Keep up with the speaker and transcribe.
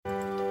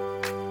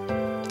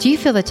Do you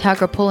feel the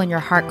tug or pull in your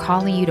heart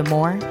calling you to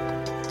more?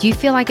 Do you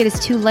feel like it is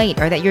too late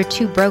or that you're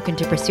too broken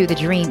to pursue the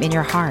dream in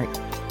your heart?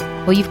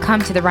 Well, you've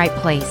come to the right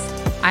place.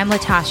 I'm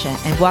Latasha,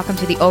 and welcome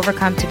to the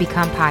Overcome to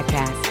Become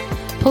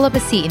podcast. Pull up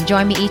a seat and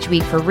join me each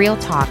week for real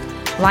talk,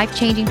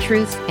 life-changing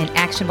truths, and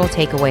actionable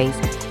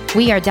takeaways.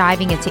 We are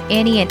diving into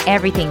any and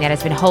everything that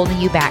has been holding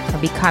you back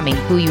from becoming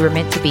who you were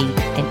meant to be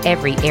in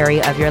every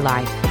area of your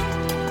life.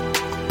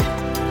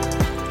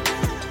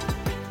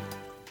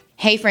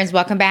 Hey friends,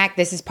 welcome back.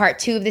 This is part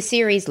 2 of the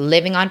series,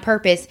 Living on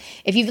Purpose.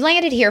 If you've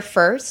landed here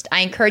first,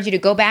 I encourage you to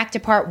go back to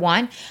part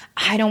 1.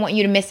 I don't want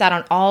you to miss out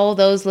on all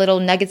those little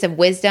nuggets of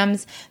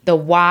wisdoms, the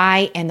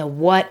why and the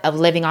what of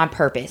living on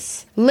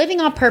purpose.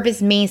 Living on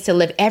purpose means to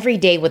live every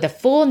day with a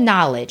full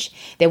knowledge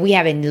that we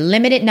have a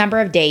limited number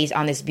of days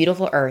on this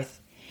beautiful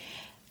earth.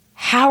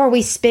 How are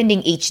we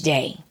spending each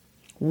day?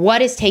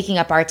 What is taking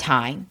up our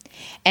time?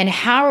 And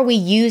how are we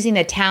using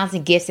the talents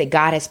and gifts that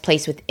God has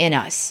placed within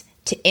us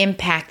to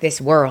impact this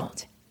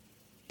world?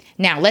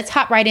 Now, let's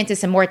hop right into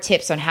some more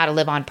tips on how to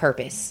live on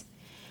purpose.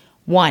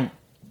 1,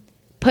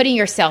 putting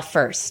yourself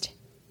first.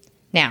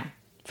 Now,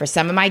 for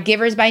some of my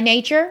givers by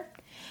nature,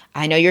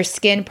 I know your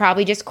skin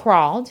probably just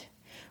crawled,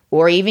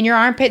 or even your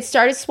armpits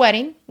started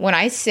sweating when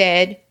I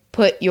said,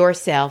 put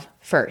yourself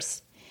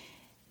first.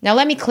 Now,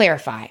 let me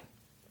clarify.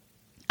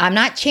 I'm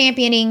not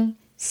championing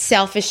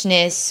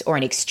selfishness or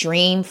an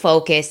extreme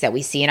focus that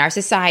we see in our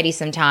society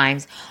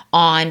sometimes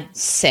on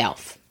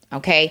self.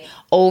 Okay,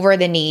 over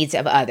the needs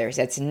of others.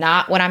 That's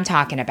not what I'm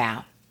talking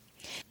about.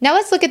 Now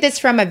let's look at this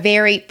from a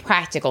very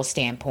practical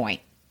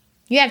standpoint.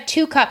 You have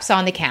 2 cups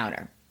on the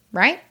counter,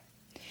 right?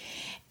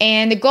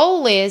 And the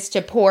goal is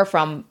to pour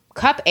from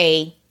cup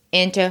A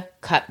into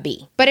cup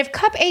B. But if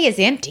cup A is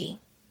empty,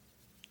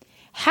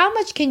 how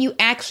much can you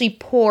actually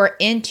pour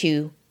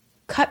into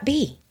cup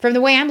B? From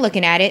the way I'm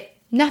looking at it,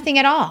 nothing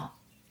at all.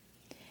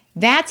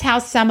 That's how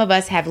some of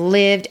us have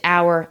lived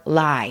our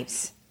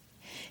lives.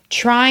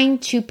 Trying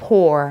to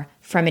pour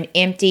from an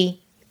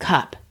empty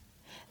cup,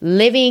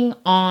 living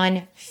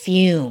on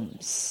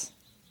fumes.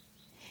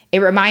 It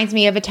reminds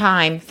me of a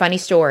time, funny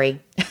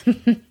story,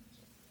 so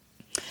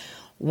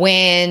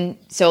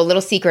a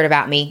little secret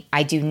about me,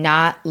 I do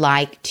not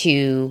like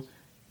to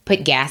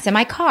put gas in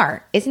my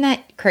car. Isn't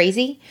that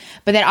crazy?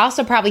 But that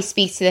also probably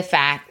speaks to the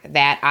fact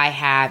that I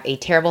have a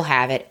terrible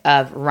habit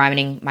of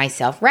running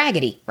myself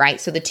raggedy,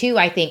 right? So the two,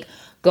 I think,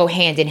 go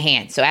hand in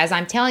hand. So as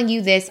I'm telling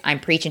you this,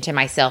 I'm preaching to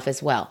myself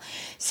as well.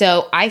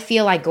 So I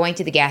feel like going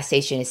to the gas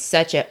station is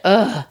such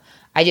I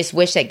just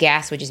wish that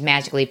gas would just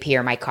magically appear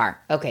in my car.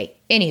 Okay,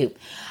 anywho.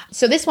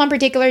 So this one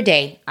particular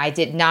day, I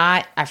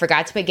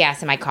forgot to put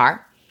gas in my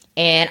car,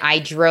 and I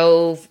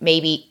drove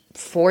maybe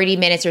 40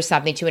 minutes or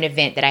something to an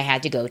event that I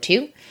had to go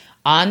to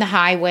on the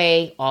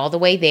highway, all the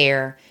way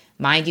there.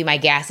 Mind you, my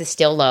gas is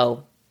still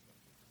low.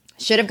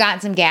 Should have gotten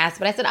some gas,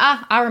 but I said,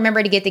 I'll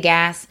remember to get the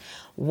gas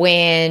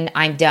when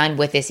I'm done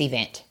with this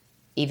event.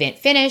 Event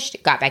finished,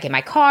 got back in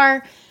my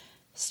car,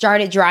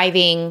 started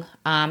driving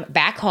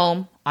back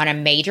home on a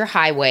major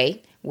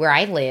highway where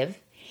I live.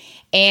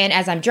 And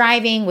as I'm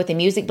driving with the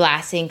music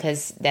blasting,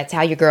 because that's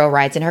how your girl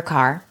rides in her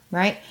car,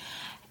 right?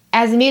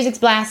 As the music's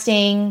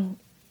blasting,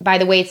 by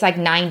the way, it's like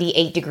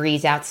 98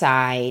 degrees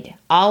outside.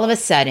 All of a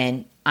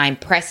sudden, I'm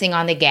pressing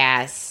on the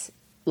gas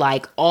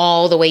like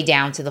all the way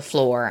down to the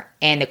floor,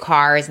 and the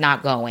car is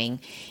not going.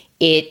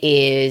 It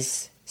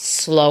is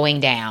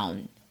slowing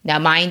down. Now,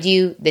 mind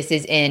you, this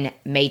is in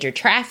major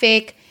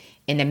traffic,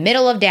 in the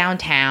middle of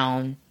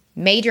downtown,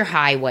 major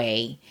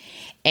highway,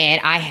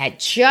 and I had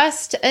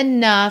just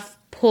enough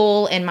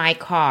pull in my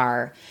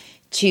car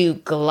to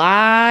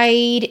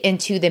glide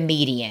into the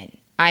median.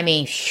 I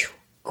mean,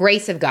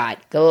 grace of God,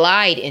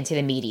 glide into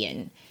the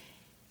median.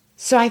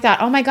 So I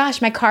thought, oh my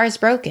gosh, my car is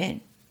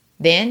broken.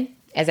 Then,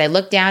 as I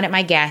looked down at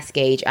my gas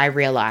gauge, I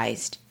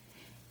realized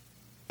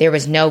there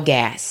was no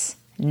gas,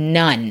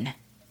 none,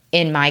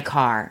 in my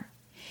car.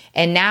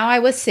 And now I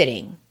was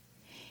sitting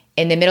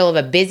in the middle of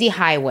a busy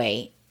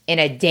highway in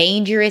a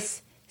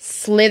dangerous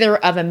slither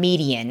of a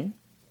median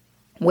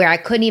where I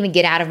couldn't even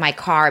get out of my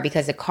car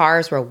because the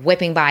cars were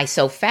whipping by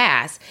so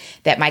fast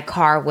that my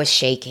car was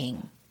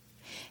shaking.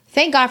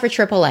 Thank God for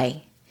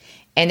AAA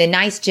and the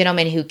nice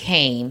gentleman who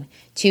came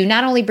to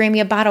not only bring me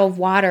a bottle of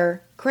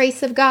water,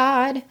 grace of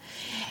God,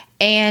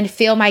 and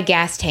fill my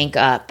gas tank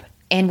up,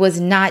 and was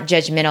not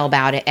judgmental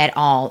about it at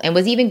all, and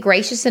was even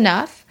gracious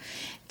enough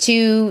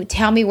to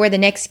tell me where the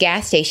next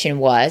gas station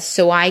was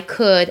so I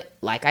could,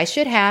 like I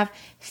should have,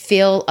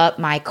 fill up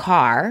my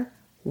car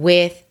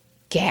with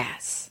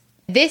gas.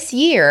 This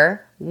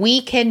year,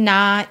 we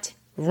cannot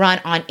run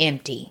on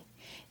empty.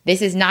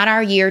 This is not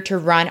our year to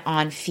run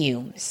on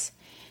fumes.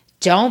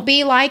 Don't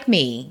be like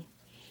me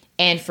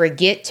and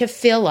forget to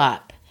fill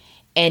up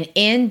and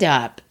end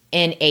up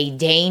in a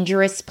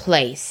dangerous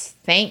place.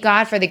 Thank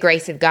God for the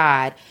grace of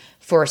God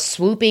for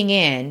swooping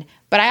in.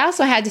 But I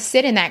also had to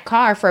sit in that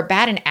car for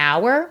about an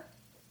hour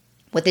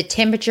with the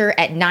temperature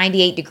at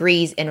 98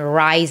 degrees and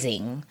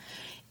rising.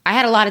 I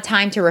had a lot of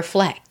time to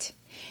reflect.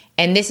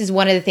 And this is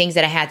one of the things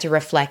that I had to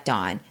reflect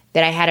on,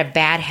 that I had a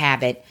bad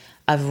habit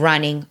of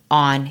running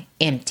on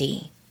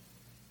empty.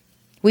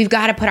 We've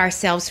got to put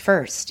ourselves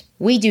first.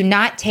 We do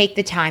not take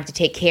the time to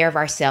take care of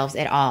ourselves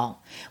at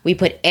all. We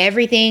put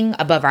everything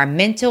above our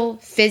mental,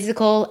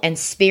 physical, and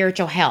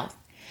spiritual health.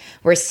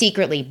 We're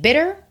secretly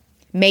bitter,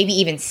 maybe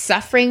even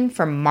suffering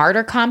from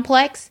martyr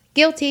complex.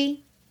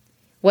 Guilty.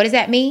 What does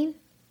that mean?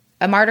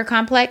 A martyr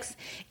complex?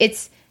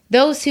 It's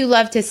those who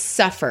love to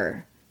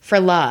suffer for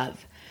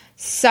love.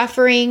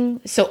 Suffering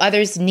so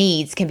others'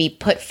 needs can be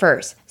put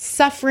first.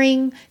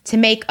 Suffering to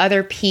make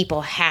other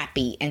people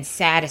happy and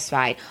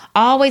satisfied.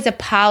 Always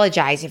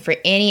apologizing for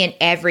any and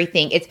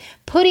everything. It's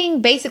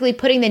basically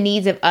putting the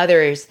needs of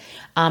others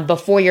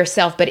before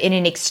yourself, but in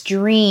an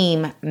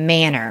extreme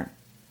manner.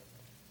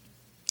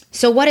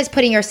 So what does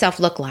putting yourself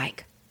look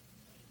like?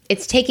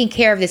 It's taking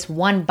care of this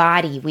one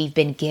body we've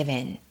been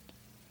given.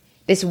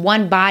 This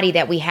one body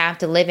that we have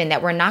to live in,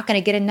 that we're not going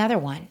to get another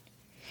one.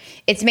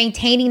 It's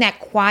maintaining that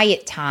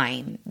quiet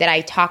time that I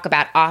talk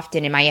about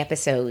often in my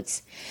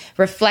episodes.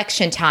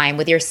 Reflection time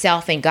with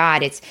yourself and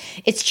God.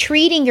 It's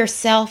treating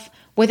yourself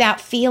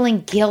without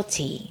feeling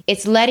guilty.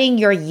 It's letting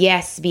your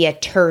yes be a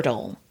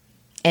turtle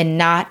and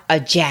not a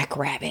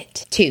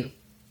jackrabbit. 2,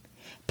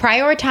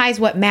 prioritize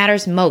what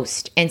matters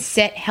most and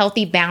set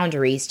healthy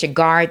boundaries to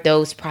guard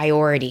those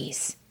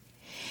priorities.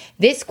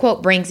 This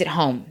quote brings it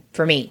home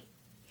for me.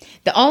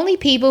 The only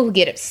people who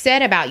get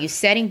upset about you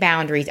setting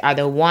boundaries are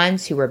the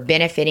ones who are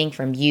benefiting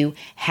from you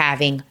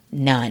having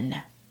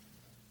none.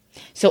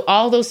 So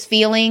all those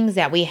feelings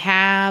that we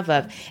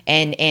have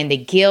and the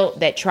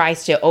guilt that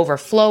tries to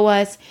overflow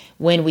us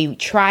when we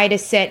try to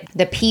set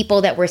the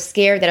people that we're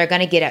scared that are going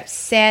to get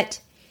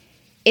upset,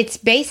 it's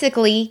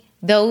basically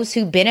those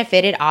who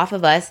benefited off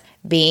of us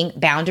being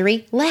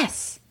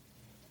boundary-less.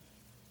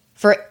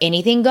 For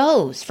anything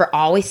goes, for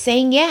always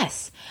saying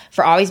yes,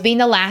 for always being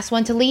the last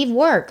one to leave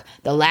work,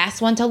 the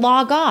last one to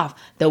log off,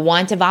 the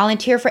one to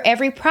volunteer for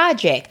every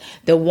project,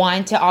 the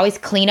one to always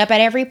clean up at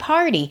every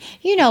party.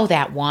 You know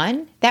that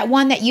one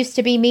that used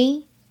to be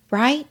me,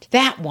 right?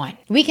 That one.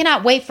 We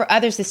cannot wait for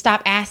others to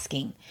stop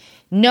asking.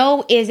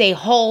 No is a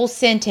whole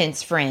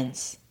sentence,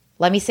 friends.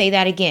 Let me say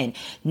that again.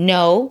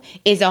 No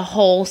is a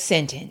whole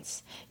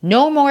sentence.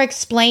 No more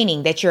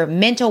explaining that your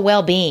mental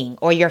well-being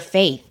or your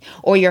faith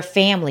or your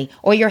family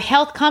or your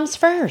health comes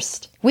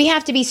first. We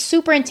have to be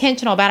super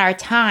intentional about our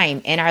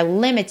time and our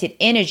limited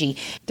energy.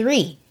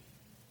 3,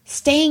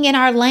 staying in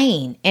our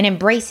lane and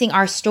embracing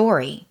our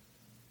story.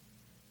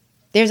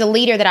 There's a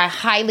leader that I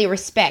highly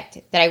respect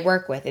that I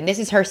work with, and this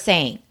is her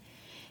saying,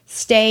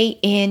 stay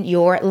in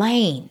your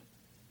lane.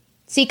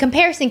 See,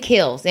 comparison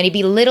kills, and it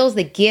belittles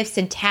the gifts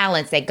and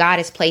talents that God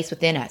has placed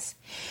within us.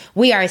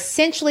 We are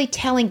essentially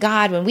telling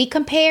God when we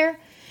compare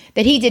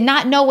that he did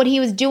not know what he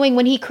was doing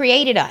when he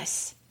created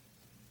us.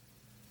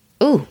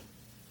 Ooh,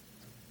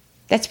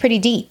 that's pretty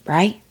deep,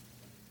 right?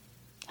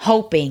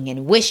 Hoping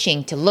and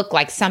wishing to look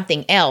like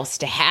something else,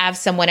 to have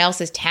someone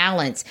else's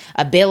talents,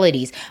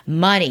 abilities,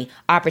 money,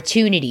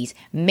 opportunities,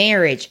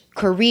 marriage,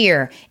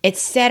 career,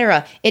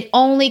 etc. It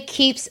only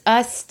keeps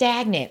us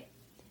stagnant.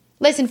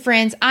 Listen,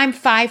 friends, I'm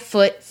 5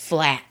 foot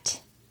flat.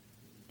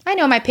 I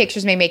know my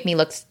pictures may make me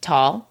look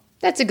tall.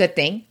 That's a good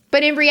thing.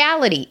 But in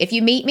reality, if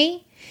you meet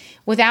me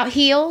without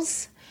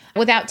heels,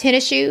 without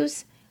tennis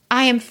shoes,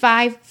 I am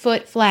 5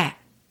 foot flat.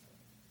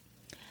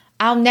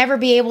 I'll never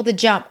be able to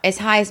jump as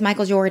high as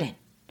Michael Jordan.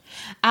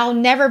 I'll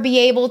never be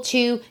able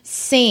to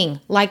sing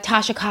like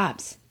Tasha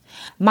Cobbs.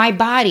 My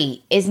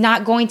body is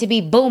not going to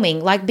be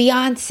booming like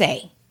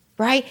Beyonce,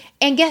 right?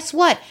 And guess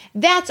what?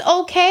 That's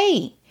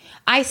okay.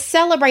 I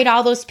celebrate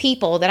all those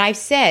people that I've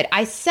said.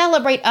 I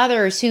celebrate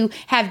others who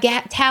have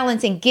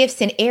talents and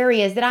gifts in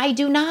areas that I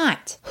do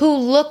not, who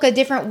look a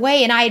different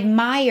way, and I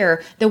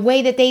admire the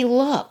way that they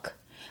look.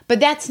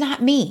 But that's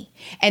not me,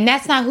 and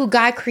that's not who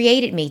God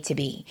created me to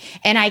be.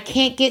 And I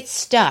can't get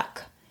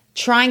stuck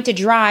trying to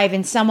drive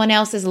in someone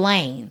else's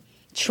lane,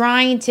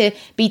 trying to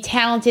be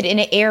talented in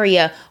an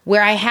area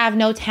where I have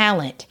no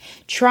talent,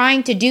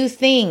 trying to do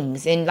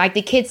things and, like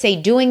the kids say,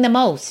 doing the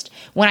most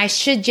when I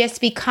should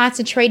just be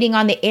concentrating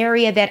on the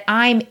area that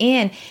I'm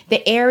in,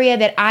 the area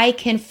that I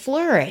can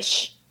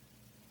flourish.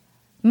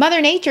 Mother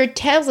Nature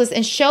tells us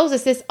and shows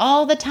us this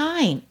all the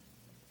time.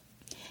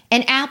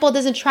 An apple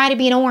doesn't try to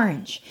be an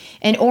orange.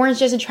 An orange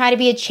doesn't try to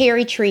be a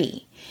cherry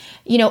tree.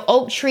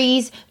 Oak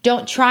trees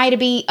don't try to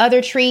be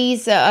other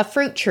trees, a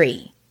fruit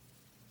tree.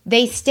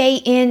 They stay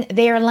in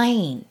their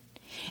lane.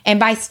 And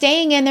by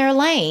staying in their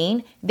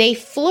lane, they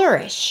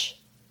flourish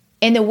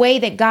in the way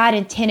that God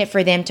intended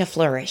for them to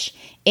flourish,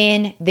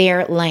 in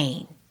their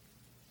lane.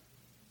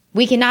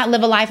 We cannot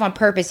live a life on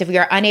purpose if we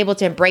are unable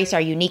to embrace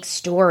our unique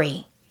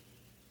story.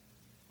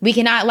 We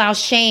cannot allow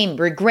shame,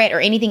 regret, or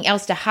anything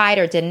else to hide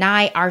or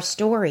deny our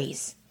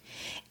stories.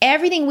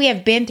 Everything we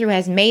have been through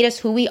has made us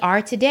who we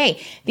are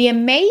today. The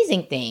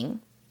amazing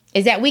thing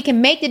is that we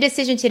can make the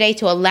decision today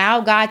to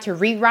allow God to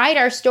rewrite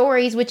our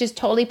stories, which is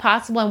totally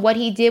possible in what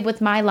he did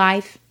with my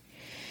life.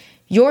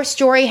 Your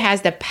story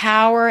has the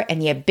power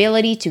and the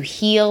ability to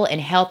heal and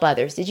help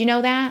others. Did you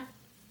know that?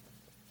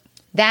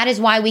 That is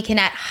why we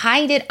cannot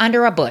hide it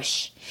under a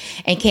bush.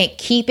 and can't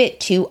keep it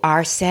to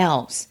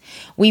ourselves.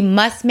 We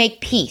must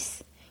make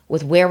peace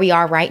with where we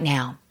are right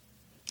now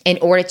in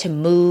order to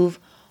move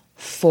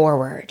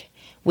forward.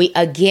 We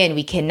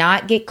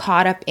cannot get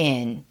caught up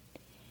in,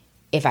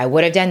 if I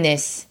would have done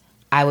this,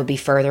 I would be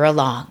further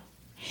along.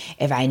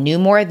 If I knew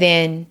more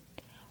then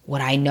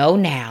what I know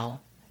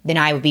now, then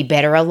I would be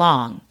better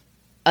along.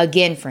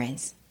 Again,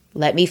 friends,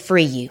 let me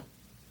free you.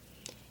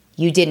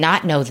 You did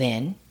not know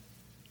then.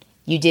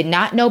 You did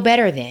not know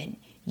better then.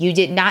 You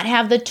did not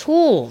have the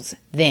tools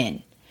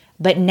then,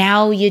 but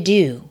now you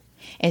do.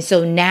 And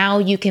so now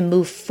you can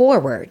move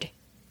forward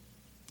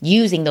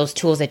using those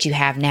tools that you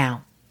have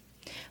now.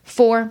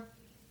 4,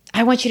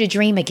 I want you to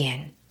dream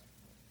again.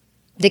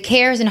 The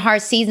cares and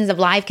hard seasons of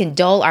life can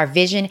dull our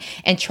vision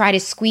and try to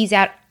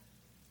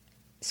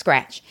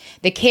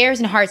The cares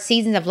and hard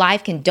seasons of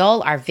life can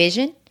dull our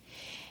vision,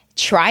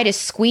 try to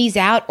squeeze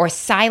out or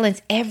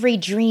silence every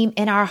dream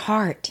in our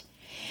heart.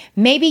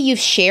 Maybe you've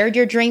shared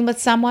your dream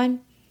with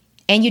someone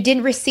and you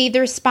didn't receive the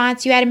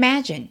response you had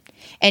imagined,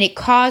 and it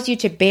caused you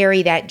to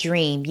bury that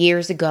dream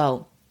years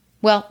ago.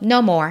 Well,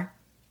 no more.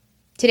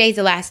 Today's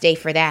the last day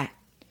for that.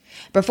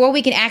 Before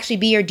we can actually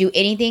be or do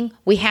anything,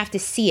 we have to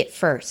see it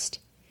first.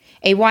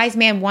 A wise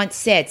man once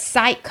said,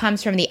 sight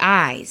comes from the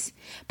eyes,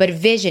 but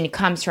vision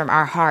comes from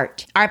our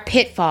heart. Our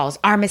pitfalls,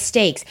 our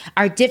mistakes,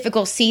 our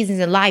difficult seasons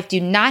in life do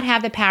not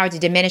have the power to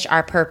diminish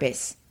our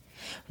purpose.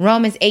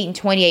 Romans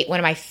 8:28, one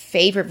of my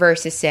favorite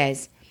verses,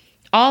 says,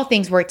 all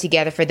things work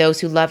together for those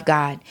who love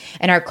God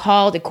and are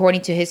called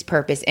according to his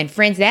purpose. And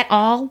friends, that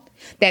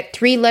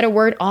 3-letter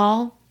word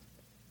all,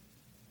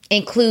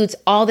 includes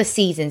all the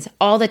seasons,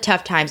 all the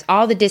tough times,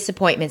 all the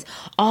disappointments,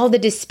 all the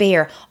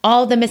despair,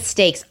 all the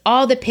mistakes,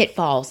 all the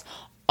pitfalls.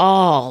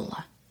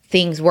 All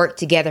things work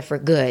together for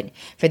good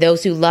for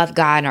those who love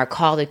God and are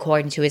called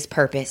according to his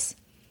purpose.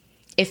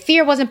 If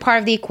fear wasn't part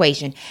of the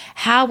equation,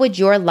 how would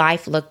your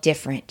life look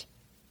different?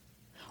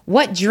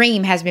 What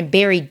dream has been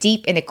buried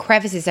deep in the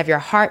crevices of your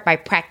heart by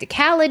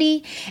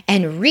practicality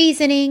and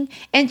reasoning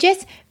and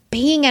just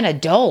being an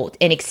adult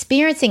and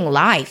experiencing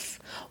life?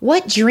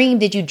 What dream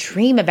did you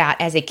dream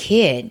about as a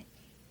kid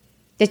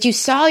that you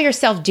saw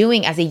yourself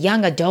doing as a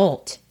young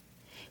adult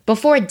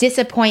before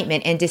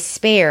disappointment and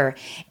despair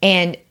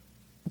and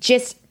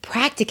just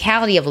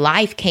practicality of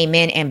life came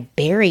in and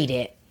buried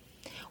it?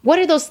 What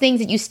are those things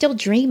that you still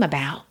dream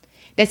about,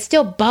 that's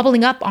still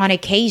bubbling up on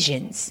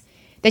occasions,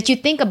 that you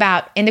think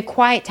about in the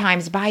quiet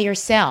times by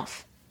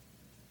yourself?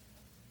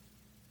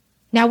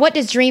 Now, what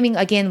does dreaming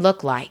again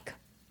look like?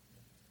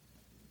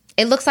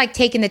 It looks like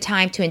taking the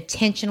time to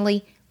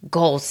intentionally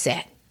goal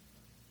set.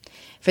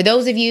 For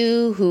those of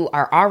you who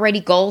are already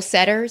goal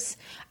setters,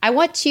 I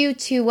want you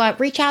to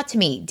reach out to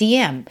me,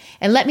 DM,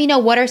 and let me know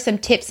what are some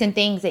tips and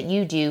things that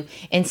you do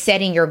in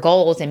setting your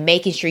goals and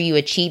making sure you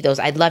achieve those.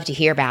 I'd love to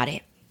hear about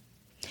it.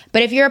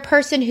 But if you're a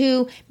person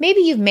who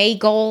maybe you've made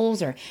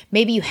goals or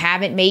maybe you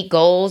haven't made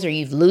goals or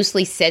you've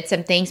loosely said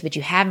some things but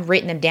you haven't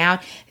written them down,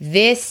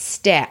 this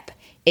step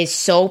is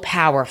so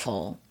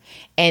powerful.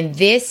 And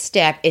this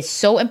step is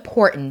so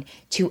important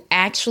to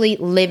actually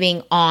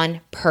living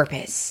on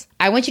purpose.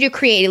 I want you to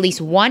create at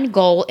least one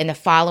goal in the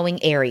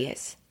following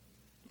areas: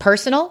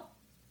 personal,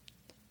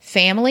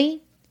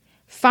 family,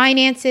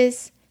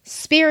 finances,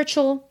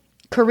 spiritual,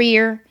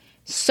 career,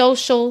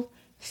 social,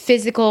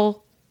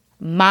 physical,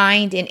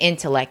 mind, and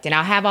intellect. And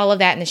I'll have all of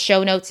that in the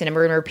show notes, and I'm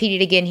going to repeat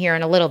it again here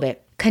in a little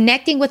bit.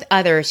 Connecting with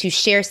others who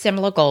share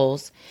similar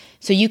goals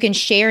so you can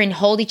share and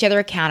hold each other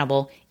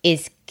accountable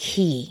is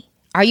key.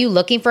 Are you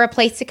looking for a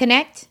place to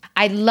connect?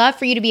 I'd love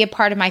for you to be a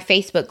part of my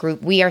Facebook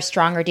group, We Are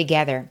Stronger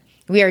Together.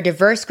 We are a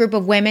diverse group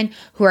of women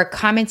who are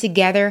coming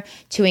together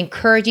to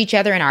encourage each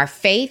other in our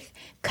faith,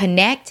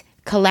 connect,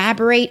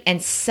 collaborate,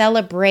 and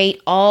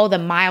celebrate all the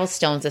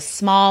milestones, the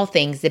small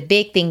things, the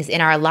big things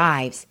in our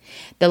lives.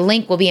 The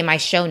link will be in my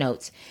show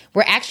notes.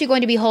 We're actually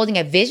going to be holding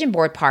a vision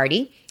board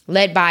party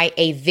led by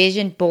a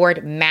vision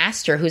board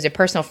master who's a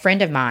personal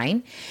friend of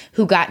mine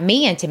who got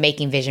me into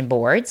making vision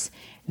boards.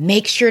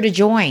 Make sure to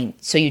join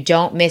so you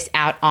don't miss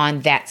out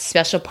on that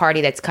special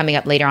party that's coming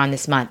up later on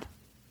this month.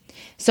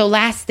 So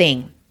last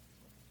thing,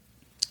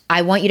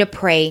 I want you to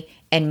pray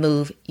and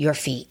move your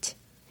feet.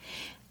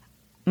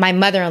 My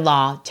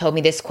mother-in-law told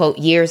me this quote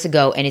years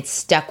ago, and it's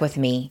stuck with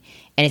me,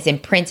 and it's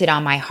imprinted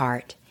on my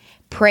heart.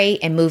 Pray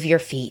and move your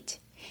feet.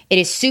 It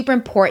is super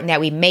important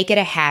that we make it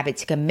a habit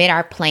to commit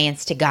our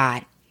plans to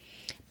God.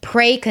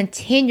 Pray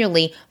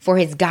continually for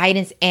his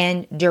guidance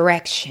and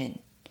direction.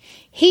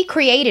 He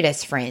created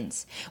us,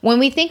 friends. When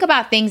we think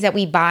about things that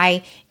we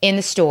buy in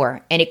the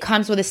store and it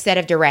comes with a set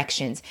of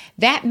directions,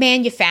 that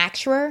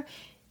manufacturer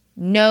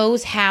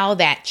knows how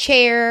that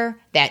chair,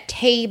 that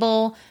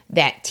table,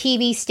 that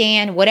TV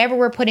stand, whatever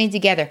we're putting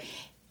together,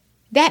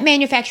 that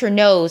manufacturer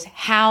knows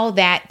how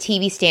that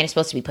TV stand is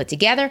supposed to be put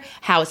together,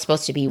 how it's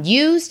supposed to be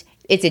used,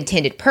 its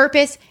intended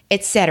purpose,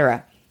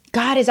 etc.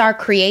 God is our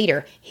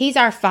creator. He's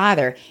our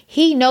father.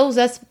 He knows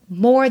us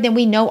more than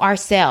we know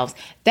ourselves.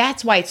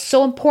 That's why it's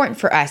so important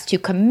for us to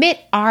commit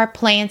our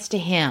plans to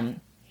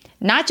him,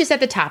 not just at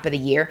the top of the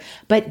year,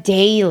 but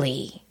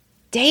daily.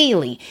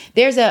 daily.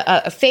 There's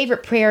a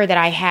favorite prayer that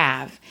I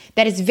have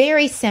that is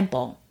very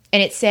simple.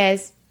 And it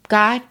says,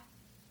 God,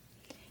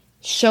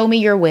 show me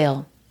your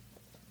will.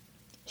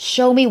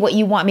 Show me what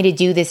you want me to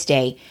do this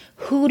day.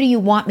 Who do you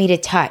want me to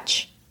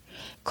touch?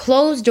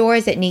 Close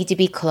doors that need to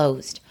be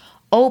closed.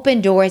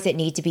 Open doors that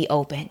need to be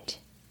opened.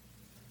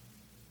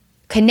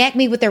 Connect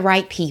me with the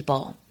right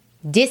people.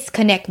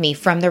 Disconnect me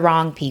from the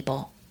wrong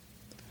people.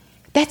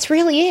 That's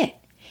really it.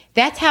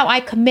 That's how I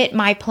commit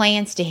my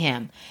plans to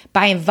him,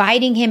 by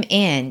inviting him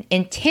in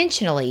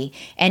intentionally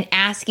and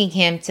asking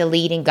him to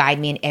lead and guide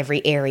me in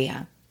every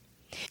area.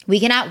 We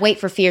cannot wait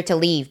for fear to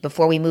leave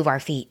before we move our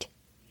feet.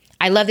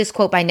 I love this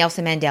quote by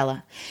Nelson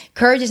Mandela.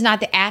 Courage is not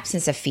the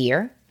absence of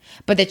fear,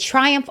 but the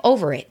triumph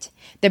over it.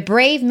 The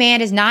brave man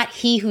is not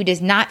he who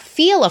does not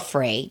feel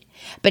afraid,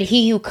 but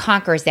he who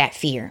conquers that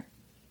fear.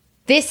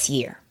 This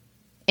year,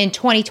 in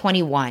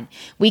 2021,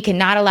 we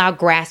cannot allow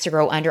grass to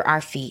grow under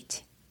our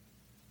feet.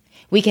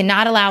 We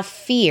cannot allow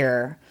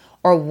fear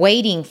or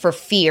waiting for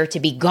fear to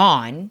be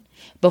gone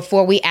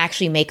before we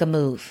actually make a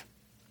move.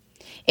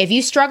 If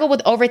you struggle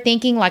with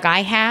overthinking like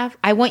I have,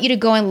 I want you to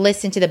go and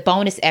listen to the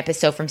bonus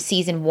episode from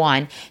season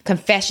 1,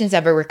 Confessions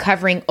of a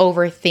Recovering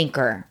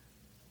Overthinker.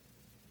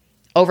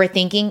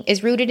 Overthinking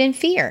is rooted in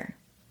fear.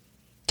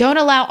 Don't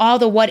allow all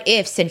the what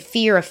ifs and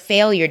fear of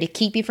failure to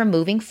keep you from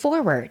moving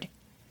forward.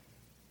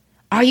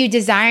 Are you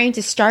desiring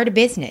to start a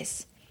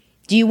business?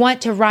 Do you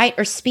want to write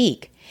or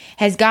speak?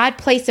 Has God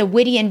placed a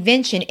witty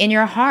invention in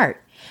your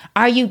heart?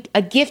 Are you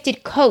a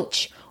gifted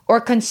coach or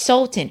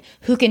consultant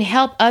who can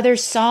help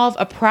others solve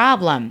a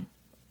problem?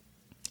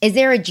 Is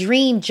there a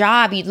dream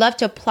job you'd love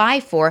to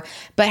apply for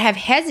but have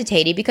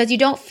hesitated because you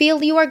don't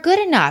feel you are good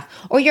enough,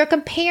 or you're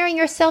comparing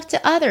yourself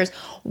to others?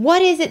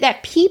 What is it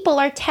that people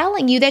are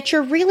telling you that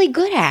you're really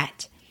good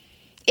at?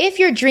 If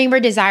your dream or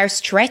desire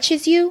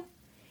stretches you,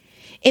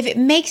 if it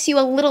makes you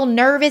a little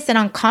nervous and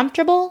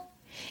uncomfortable,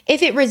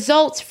 if it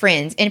results,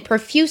 friends, in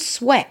profuse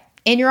sweat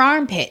in your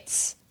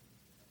armpits,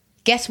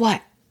 guess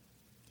what?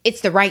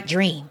 It's the right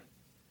dream.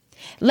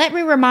 Let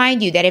me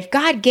remind you that if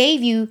God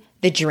gave you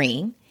the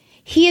dream,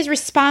 he is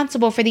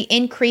responsible for the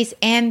increase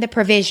and the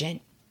provision.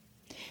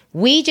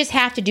 We just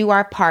have to do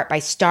our part by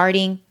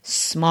starting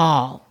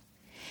small.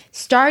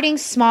 Starting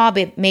small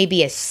may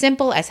be as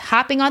simple as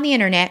hopping on the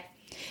internet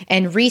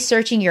and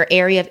researching your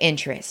area of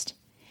interest.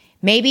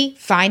 Maybe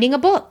finding a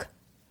book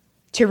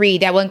to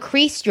read that will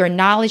increase your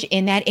knowledge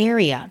in that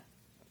area.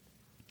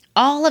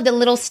 All of the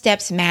little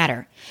steps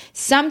matter.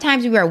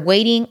 Sometimes we are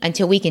waiting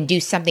until we can do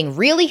something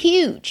really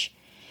huge.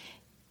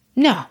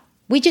 No,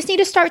 we just need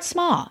to start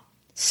small.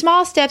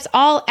 Small steps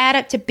all add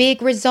up to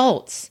big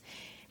results.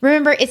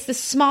 Remember, it's the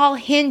small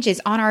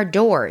hinges on our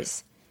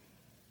doors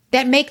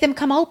that make them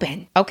come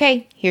open.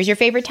 Okay, here's your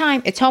favorite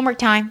time. It's homework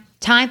time.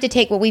 Time to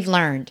take what we've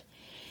learned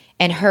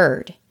and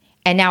heard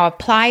and now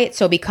apply it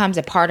so it becomes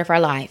a part of our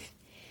life.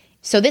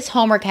 So this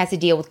homework has to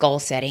deal with goal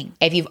setting.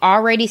 If you've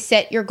already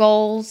set your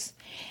goals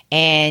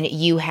and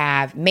you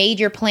have made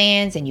your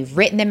plans and you've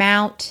written them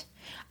out,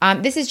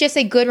 this is just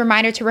a good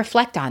reminder to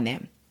reflect on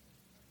them.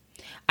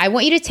 I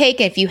want you to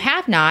take, if you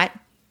have not,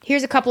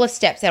 here's a couple of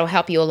steps that will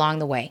help you along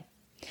the way.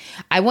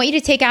 I want you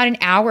to take out an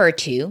hour or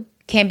two,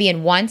 can be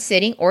in one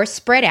sitting or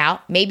spread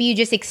out. Maybe you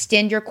just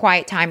extend your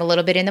quiet time a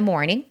little bit in the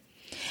morning.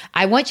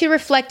 I want you to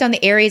reflect on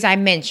the areas I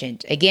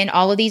mentioned. Again,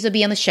 all of these will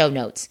be on the show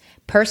notes.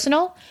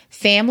 Personal,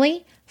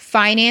 family,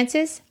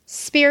 finances,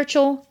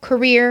 spiritual,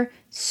 career,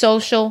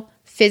 social,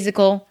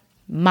 physical,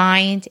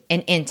 mind,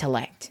 and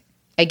intellect.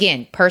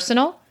 Again,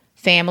 personal,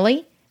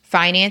 family,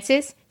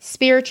 finances,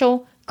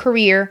 spiritual,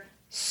 career,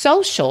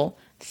 social,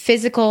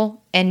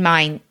 physical, and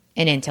mind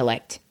and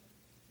intellect.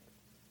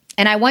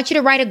 And I want you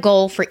to write a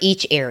goal for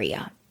each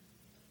area.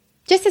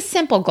 Just a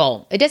simple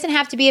goal. It doesn't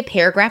have to be a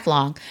paragraph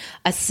long,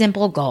 a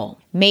simple goal.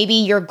 Maybe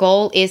your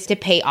goal is to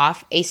pay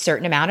off a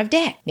certain amount of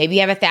debt. Maybe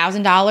you have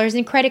 $1,000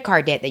 in credit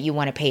card debt that you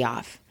want to pay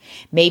off.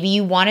 Maybe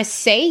you want to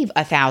save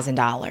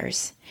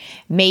 $1,000.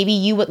 Maybe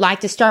you would like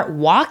to start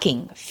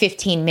walking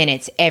 15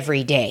 minutes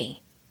every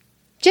day.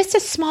 Just a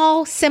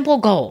small, simple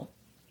goal.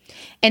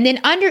 And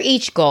then under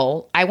each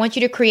goal, I want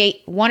you to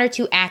create 1 or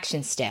 2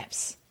 action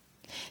steps.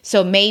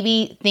 So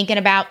maybe thinking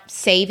about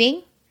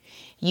saving,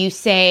 you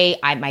say,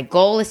 my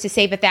goal is to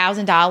save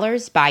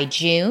 $1,000 by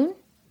June.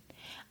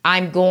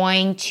 I'm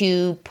going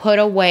to put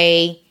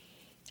away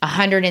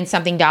 $100 and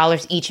something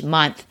each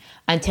month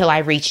until I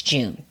reach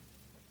June.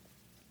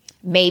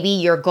 Maybe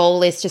your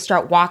goal is to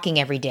start walking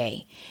every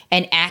day.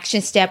 An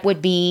action step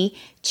would be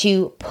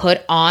to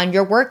put on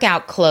your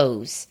workout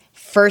clothes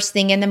first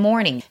thing in the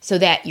morning so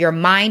that your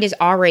mind is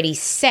already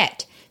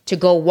set to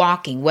go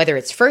walking, whether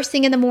it's first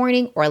thing in the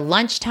morning or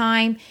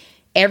lunchtime.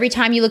 Every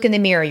time you look in the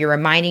mirror, you're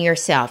reminding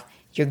yourself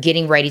you're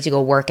getting ready to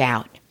go work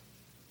out.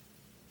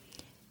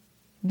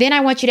 Then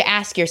I want you to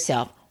ask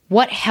yourself,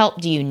 what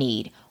help do you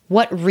need?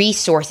 What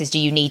resources do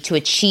you need to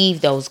achieve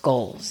those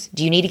goals?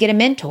 Do you need to get a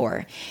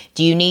mentor?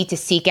 Do you need to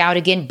seek out,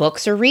 again,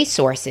 books or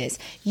resources,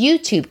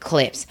 YouTube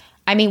clips?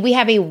 I mean, we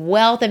have a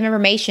wealth of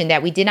information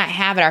that we did not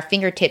have at our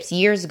fingertips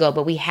years ago,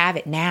 but we have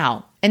it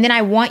now. And then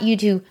I want you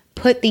to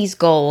put these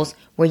goals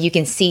where you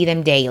can see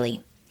them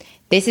daily.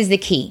 This is the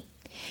key.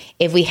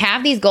 If we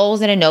have these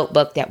goals in a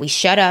notebook that we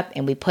shut up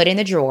and we put in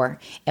the drawer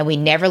and we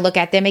never look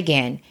at them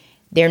again,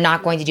 they're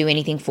not going to do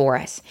anything for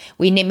us.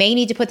 We may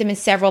need to put them in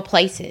several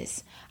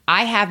places.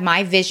 I have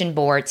my vision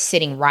board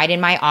sitting right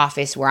in my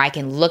office where I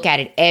can look at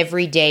it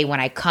every day when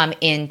I come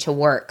into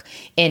work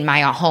in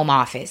my home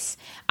office.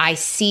 I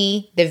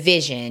see the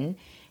vision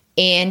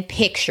in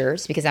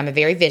pictures because I'm a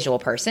very visual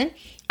person.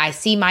 I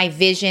see my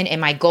vision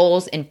and my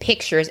goals in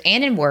pictures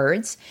and in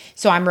words,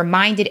 so I'm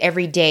reminded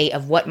every day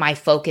of what my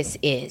focus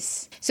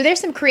is. So there's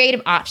some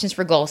creative options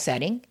for goal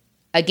setting.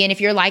 Again, if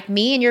you're like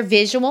me and you're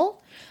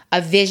visual,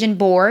 a vision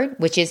board,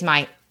 which is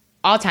my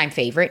all-time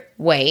favorite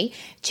way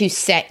to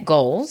set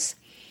goals.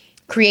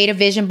 Create a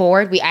vision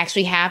board. We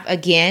actually have,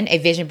 again, a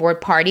vision board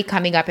party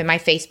coming up in my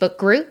Facebook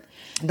group.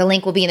 The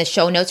link will be in the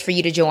show notes for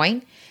you to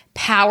join.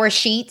 Power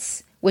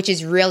Sheets, which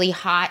is really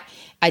hot.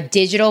 A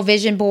digital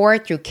vision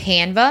board through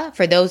Canva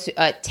for those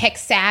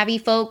tech-savvy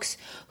folks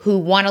who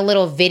want a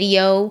little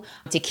video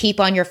to keep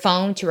on your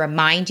phone to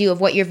remind you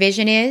of what your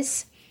vision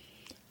is.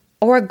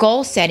 Or a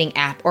goal-setting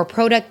app or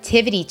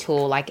productivity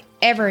tool like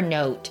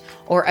Evernote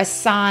or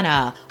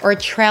Asana or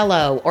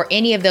Trello or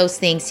any of those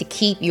things to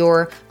keep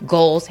your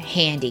goals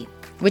handy.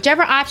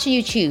 Whichever option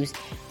you choose,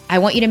 I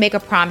want you to make a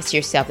promise to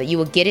yourself that you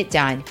will get it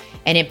done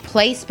and in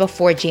place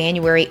before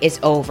January is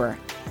over.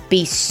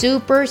 Be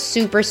super,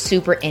 super,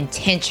 super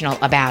intentional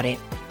about it.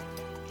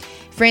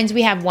 Friends,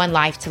 we have one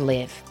life to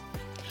live.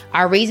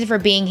 Our reason for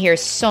being here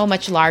is so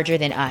much larger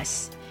than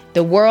us.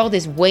 The world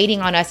is waiting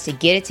on us to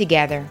get it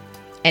together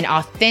and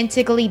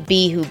authentically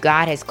be who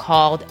God has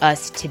called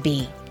us to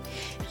be.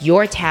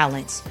 Your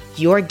talents,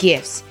 your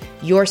gifts,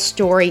 your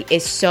story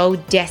is so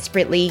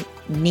desperately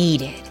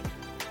needed.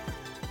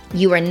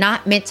 You are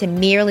not meant to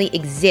merely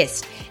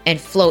exist and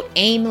float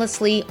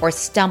aimlessly or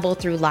stumble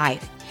through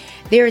life.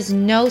 There is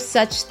no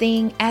such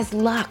thing as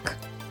luck.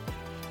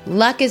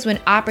 Luck is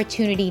when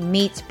opportunity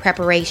meets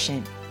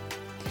preparation.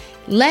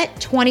 Let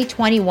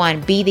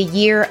 2021 be the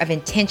year of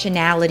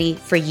intentionality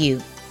for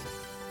you.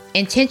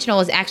 Intentional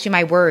is actually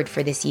my word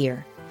for this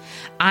year.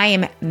 I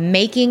am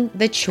making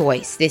the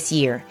choice this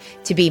year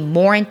to be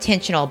more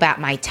intentional about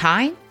my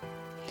time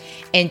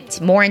and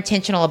more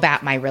intentional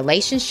about my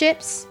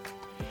relationships,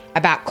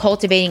 about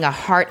cultivating a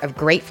heart of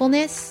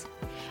gratefulness,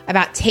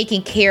 about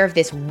taking care of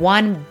this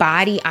one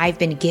body I've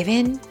been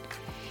given,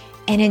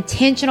 and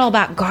intentional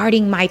about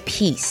guarding my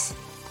peace.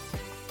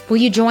 Will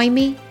you join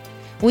me?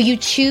 Will you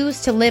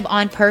choose to live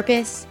on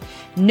purpose?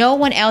 No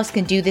one else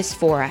can do this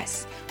for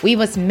us. We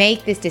must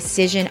make this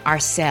decision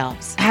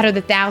ourselves. Out of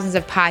the thousands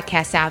of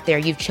podcasts out there,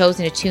 you've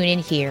chosen to tune in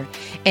here,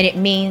 and it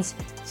means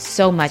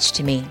so much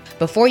to me.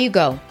 Before you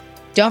go,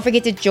 don't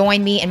forget to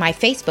join me in my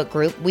Facebook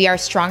group, We Are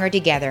Stronger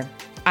Together.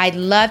 I'd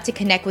love to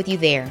connect with you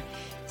there.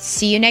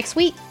 See you next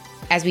week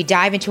as we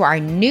dive into our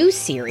new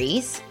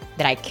series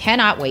that I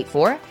cannot wait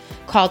for,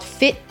 called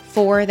Fit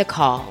for the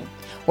Call,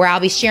 where I'll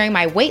be sharing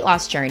my weight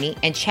loss journey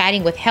and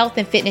chatting with health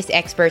and fitness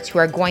experts who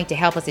are going to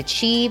help us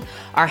achieve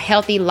our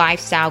healthy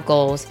lifestyle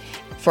goals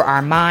for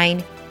our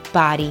mind,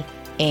 body,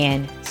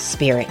 and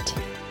spirit.